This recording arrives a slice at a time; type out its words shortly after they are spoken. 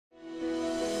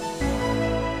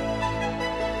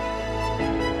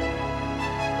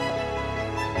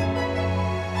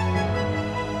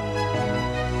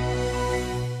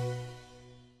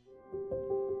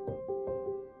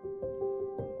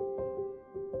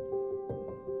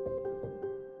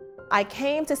I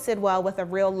came to Sidwell with a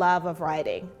real love of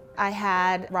writing. I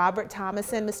had Robert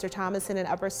Thomason, Mr. Thomason in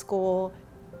upper school.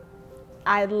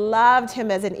 I loved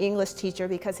him as an English teacher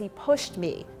because he pushed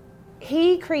me.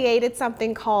 He created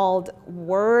something called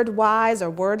word-wise or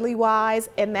wordly-wise,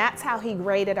 and that's how he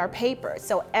graded our papers.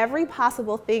 So every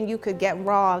possible thing you could get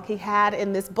wrong, he had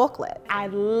in this booklet. I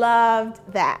loved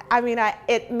that. I mean,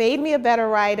 it made me a better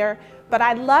writer, but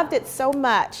I loved it so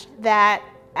much that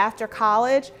after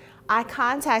college, I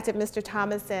contacted Mr.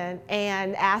 Thomason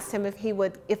and asked him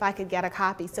if I could get a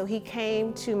copy. So he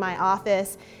came to my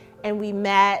office and we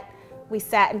met, we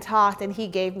sat and talked, and he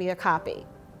gave me a copy.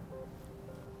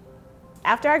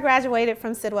 After I graduated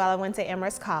from Sidwell, I went to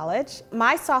Amherst College.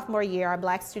 My sophomore year, our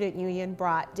Black Student Union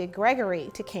brought Dick Gregory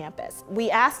to campus. We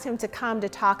asked him to come to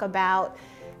talk about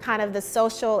kind of the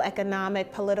social,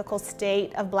 economic, political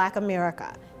state of Black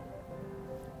America.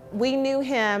 We knew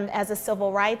him as a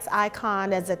civil rights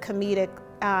icon, as a comedic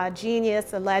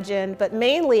genius, a legend, but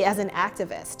mainly as an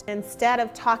activist. Instead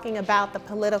of talking about the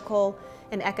political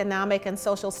and economic and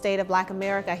social state of Black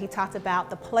America, he talked about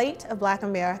the plate of Black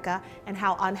America and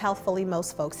how unhealthfully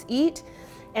most folks eat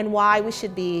and why we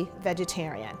should be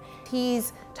vegetarian.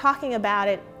 He's talking about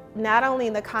it not only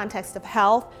in the context of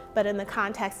health, but in the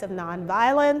context of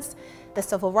nonviolence, the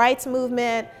civil rights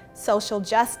movement, social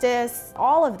justice,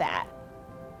 all of that.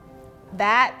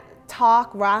 That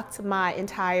talk rocked my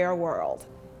entire world.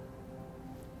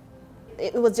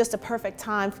 It was just a perfect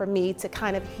time for me to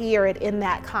kind of hear it in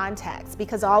that context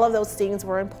because all of those things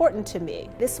were important to me.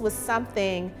 This was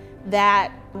something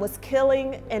that was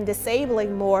killing and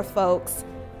disabling more folks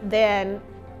than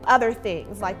other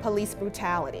things like police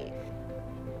brutality.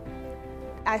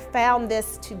 I found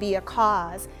this to be a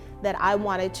cause that I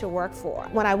wanted to work for.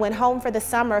 When I went home for the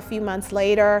summer a few months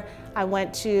later, I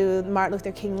went to the Martin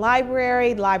Luther King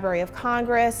Library, Library of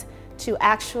Congress, to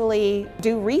actually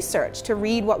do research, to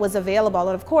read what was available.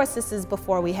 And of course, this is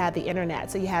before we had the internet,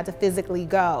 so you had to physically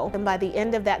go. And by the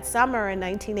end of that summer in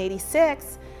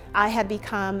 1986, I had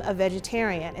become a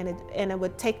vegetarian, and it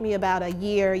would take me about a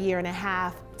year, year and a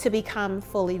half to become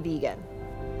fully vegan.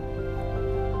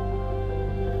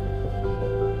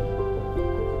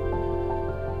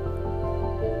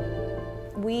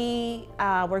 We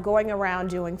were going around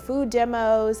doing food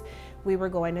demos, we were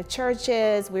going to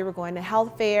churches, we were going to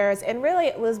health fairs, and really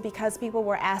it was because people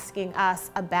were asking us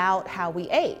about how we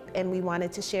ate, and we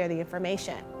wanted to share the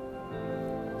information.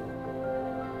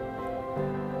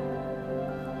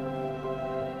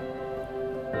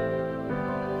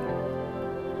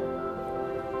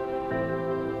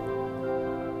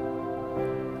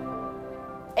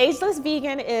 Ageless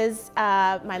Vegan is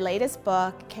my latest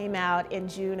book, came out in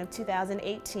June of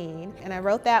 2018, and I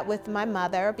wrote that with my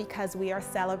mother because we are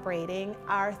celebrating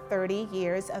our 30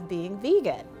 years of being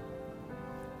vegan.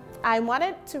 I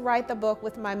wanted to write the book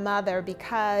with my mother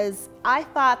because I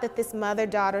thought that this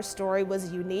mother-daughter story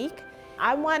was unique.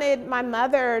 I wanted my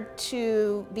mother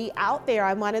to be out there.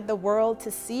 I wanted the world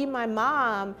to see my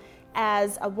mom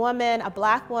as a woman, a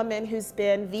Black woman who's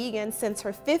been vegan since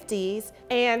her 50s,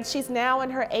 and she's now in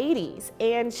her 80s,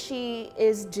 and she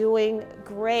is doing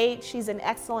great. She's in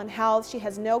excellent health. She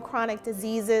has no chronic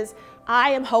diseases. I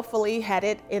am hopefully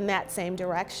headed in that same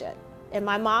direction. And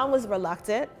my mom was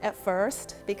reluctant at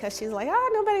first because she's like,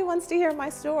 oh, nobody wants to hear my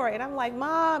story. And I'm like,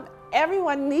 Mom,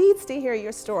 everyone needs to hear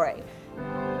your story.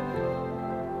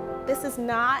 This is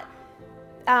not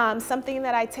something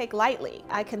that I take lightly.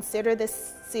 I consider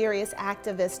this serious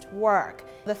activist work.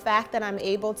 The fact that I'm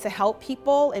able to help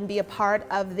people and be a part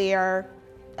of their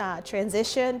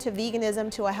transition to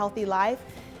veganism, to a healthy life,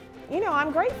 you know,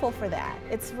 I'm grateful for that.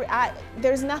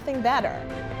 There's nothing better.